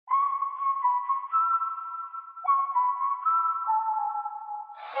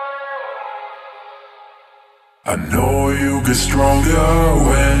I know you get stronger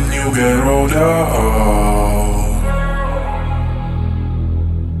when you get older.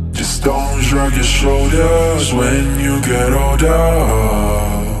 Just don't shrug your shoulders when you get older.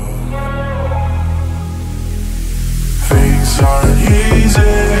 Things aren't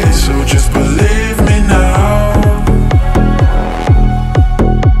easy, so just believe me now.